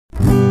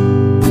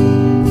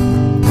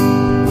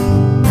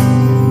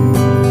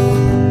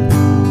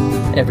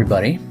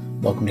everybody.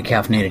 Welcome to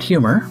Caffeinated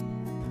Humor.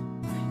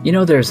 You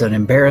know, there's an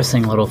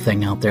embarrassing little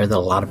thing out there that a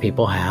lot of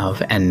people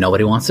have and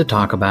nobody wants to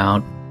talk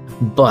about,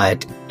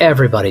 but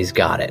everybody's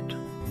got it.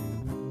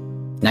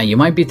 Now, you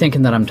might be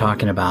thinking that I'm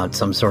talking about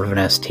some sort of an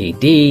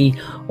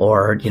STD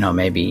or,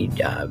 maybe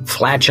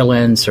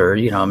flatulence or,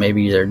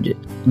 maybe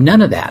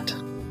none of that.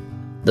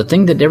 The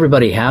thing that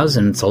everybody has,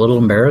 and it's a little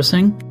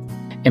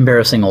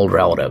embarrassing old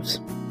relatives.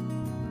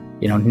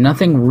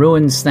 Nothing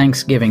ruins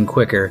Thanksgiving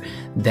quicker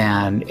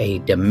than a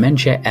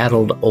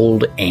dementia-addled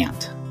old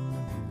aunt.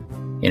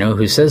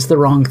 Who says the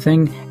wrong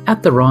thing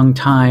at the wrong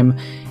time.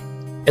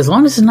 As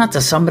long as it's not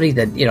to somebody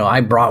that,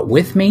 I brought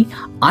with me,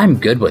 I'm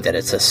good with it.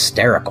 It's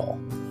hysterical.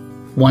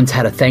 Once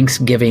had a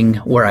Thanksgiving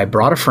where I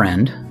brought a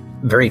friend,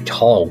 very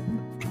tall,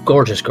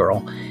 gorgeous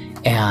girl,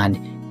 and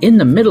in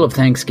the middle of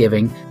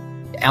Thanksgiving,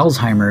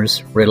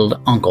 Alzheimer's riddled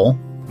uncle,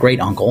 great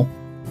uncle,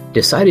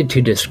 decided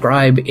to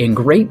describe in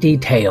great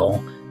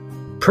detail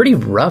pretty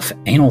rough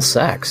anal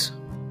sex.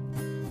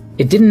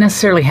 It didn't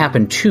necessarily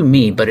happen to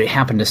me, but it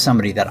happened to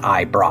somebody that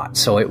I brought.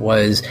 So it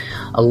was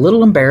a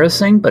little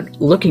embarrassing,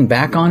 but looking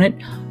back on it,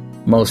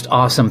 most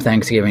awesome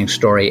Thanksgiving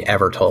story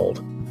ever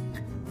told.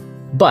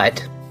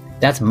 But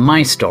that's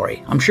my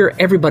story. I'm sure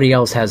everybody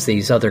else has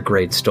these other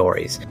great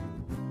stories.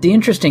 The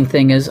interesting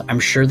thing is,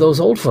 I'm sure those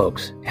old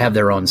folks have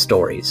their own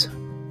stories.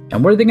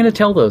 And where are they going to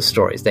tell those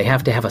stories? They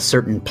have to have a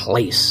certain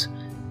place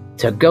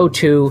to go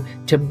to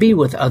be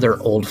with other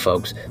old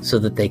folks so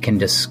that they can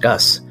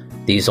discuss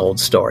these old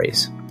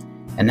stories.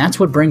 And that's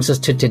what brings us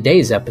to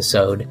today's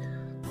episode,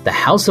 The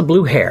House of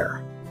Blue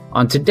Hair,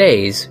 on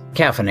today's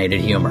Caffeinated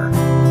Humor.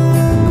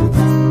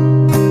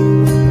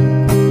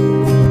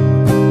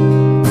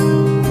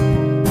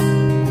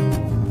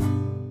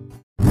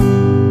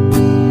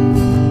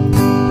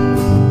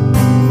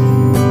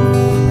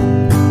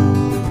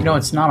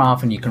 It's not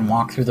often you can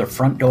walk through the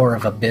front door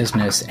of a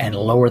business and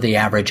lower the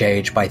average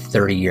age by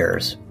 30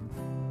 years.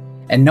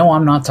 And no,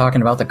 I'm not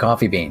talking about the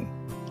coffee bean.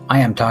 I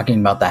am talking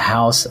about the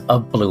House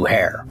of Blue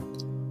Hair,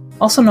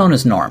 also known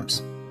as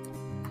Norm's.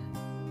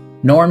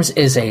 Norm's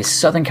is a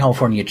Southern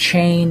California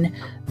chain.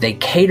 They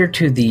cater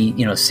to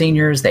the,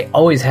 seniors. They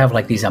always have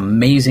like these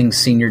amazing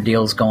senior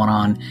deals going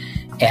on.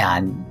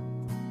 And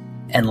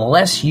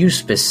unless you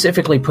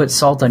specifically put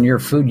salt on your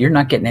food, you're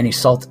not getting any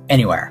salt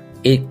anywhere.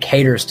 It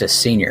caters to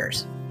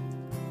seniors.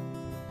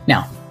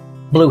 Now,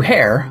 blue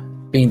hair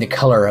being the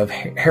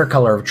hair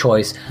color of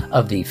choice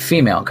of the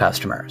female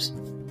customers.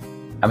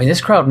 I mean,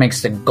 this crowd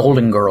makes the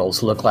Golden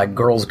Girls look like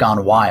girls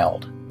gone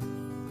wild.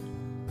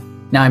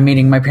 Now, I'm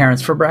meeting my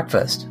parents for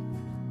breakfast,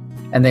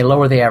 and they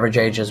lower the average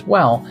age as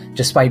well,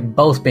 despite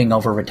both being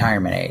over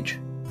retirement age.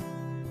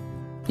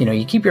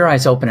 You keep your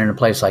eyes open in a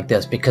place like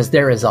this because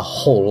there is a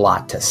whole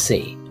lot to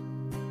see.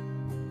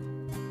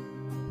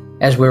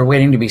 As we were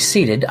waiting to be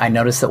seated, I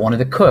noticed that one of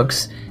the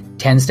cooks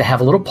tends to have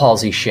a little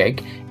palsy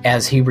shake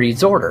as he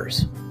reads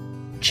orders.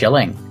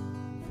 Chilling.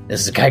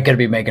 This is a guy going to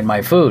be making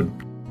my food.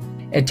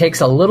 It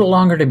takes a little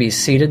longer to be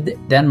seated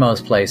than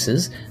most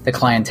places. The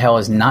clientele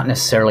is not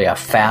necessarily a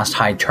fast,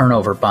 high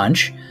turnover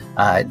bunch,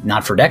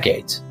 not for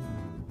decades.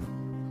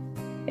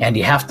 And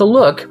you have to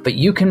look, but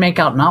you can make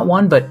out not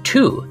one, but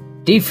two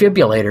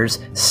defibrillators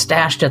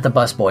stashed at the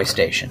busboy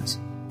stations.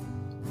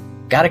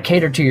 Gotta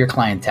cater to your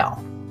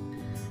clientele.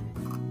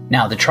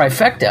 Now, the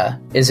trifecta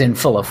is in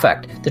full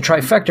effect. The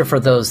trifecta, for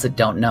those that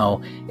don't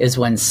know, is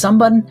when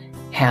someone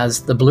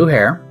has the blue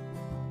hair,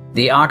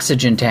 the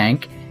oxygen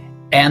tank,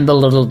 and the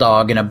little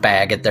dog in a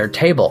bag at their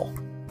table.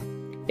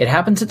 It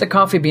happens at the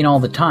Coffee Bean all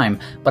the time,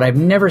 but I've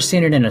never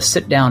seen it in a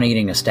sit-down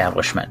eating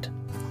establishment.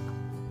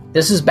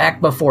 This is back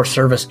before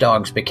service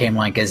dogs became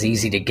like as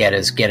easy to get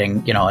as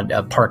getting,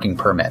 a parking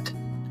permit.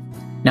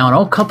 Now, an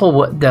old couple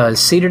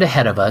was seated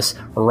ahead of us,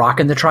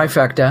 rocking the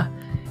trifecta,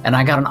 and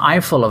I got an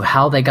eyeful of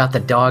how they got the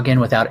dog in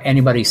without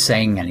anybody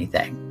saying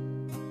anything.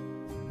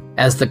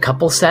 As the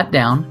couple sat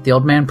down, the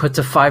old man puts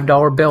a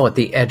 $5 bill at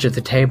the edge of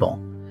the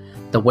table.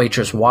 The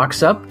waitress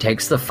walks up,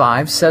 takes the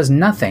 $5, says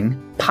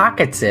nothing,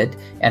 pockets it,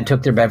 and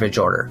took their beverage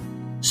order.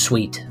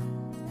 Sweet.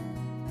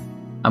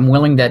 I'm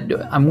willing to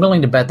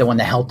bet that when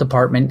the health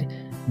department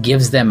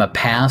gives them a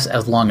pass,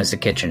 as long as the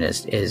kitchen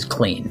is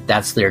clean,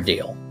 that's their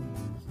deal.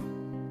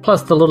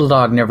 Plus, the little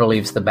dog never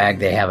leaves the bag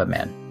they have him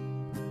in.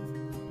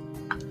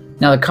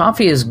 Now, the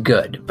coffee is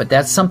good, but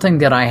that's something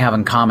that I have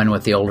in common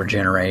with the older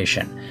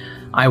generation.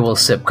 I will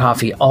sip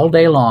coffee all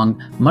day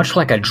long, much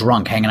like a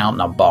drunk hanging out in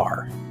a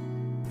bar.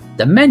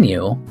 The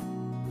menu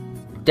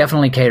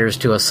definitely caters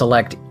to a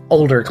select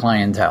older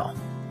clientele.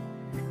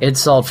 It's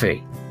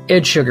salt-free,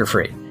 it's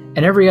sugar-free,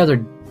 and every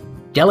other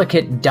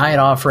delicate diet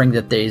offering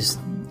that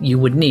you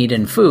would need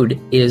in food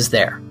is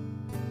there,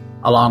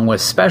 along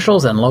with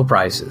specials and low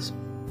prices.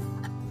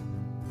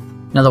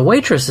 Now, the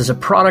waitress is a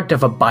product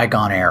of a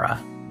bygone era.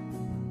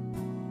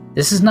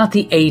 This is not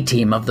the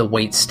A-team of the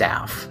wait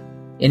staff.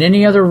 In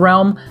any other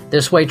realm,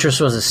 this waitress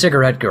was a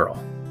cigarette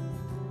girl.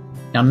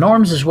 Now,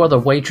 Norm's is where the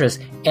waitress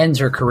ends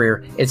her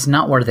career. It's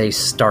not where they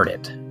start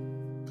it.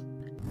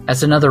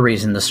 That's another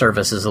reason the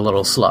service is a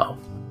little slow.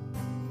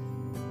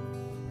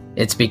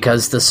 It's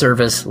because the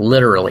service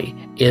literally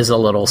is a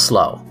little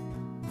slow.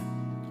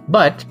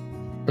 But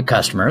the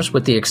customers,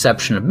 with the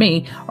exception of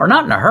me, are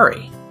not in a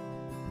hurry.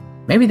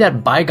 Maybe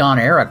that bygone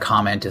era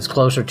comment is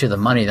closer to the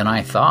money than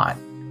I thought.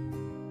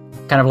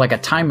 Kind of like a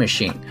time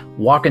machine.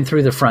 Walking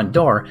through the front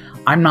door,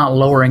 I'm not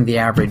lowering the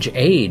average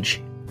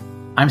age.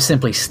 I'm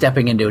simply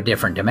stepping into a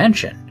different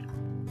dimension.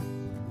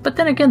 But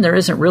then again, there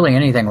isn't really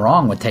anything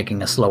wrong with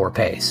taking a slower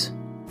pace.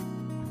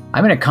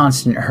 I'm in a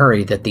constant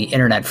hurry that the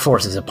internet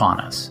forces upon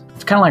us.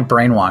 It's kind of like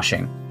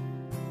brainwashing.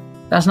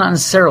 That's not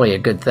necessarily a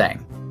good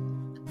thing.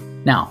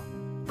 Now,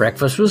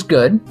 breakfast was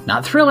good,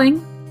 not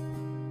thrilling,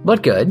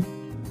 but good.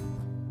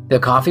 The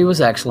coffee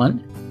was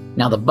excellent.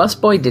 Now, the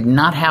busboy did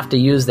not have to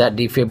use that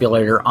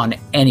defibrillator on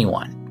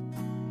anyone.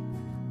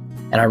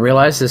 And I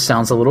realize this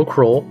sounds a little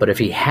cruel, but if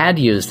he had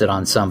used it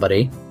on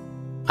somebody,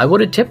 I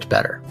would have tipped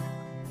better.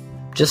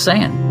 Just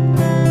saying.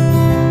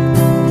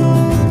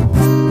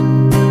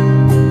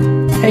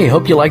 Hey,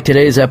 hope you liked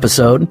today's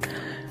episode.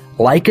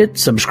 Like it,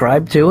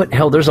 subscribe to it.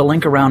 Hell, there's a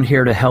link around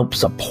here to help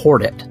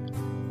support it.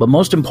 But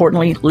most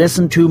importantly,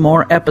 listen to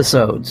more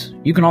episodes.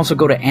 You can also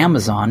go to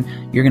Amazon.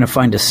 You're going to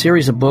find a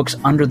series of books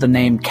under the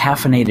name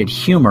Caffeinated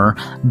Humor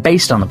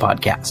based on the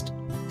podcast.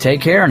 Take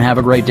care and have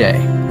a great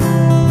day.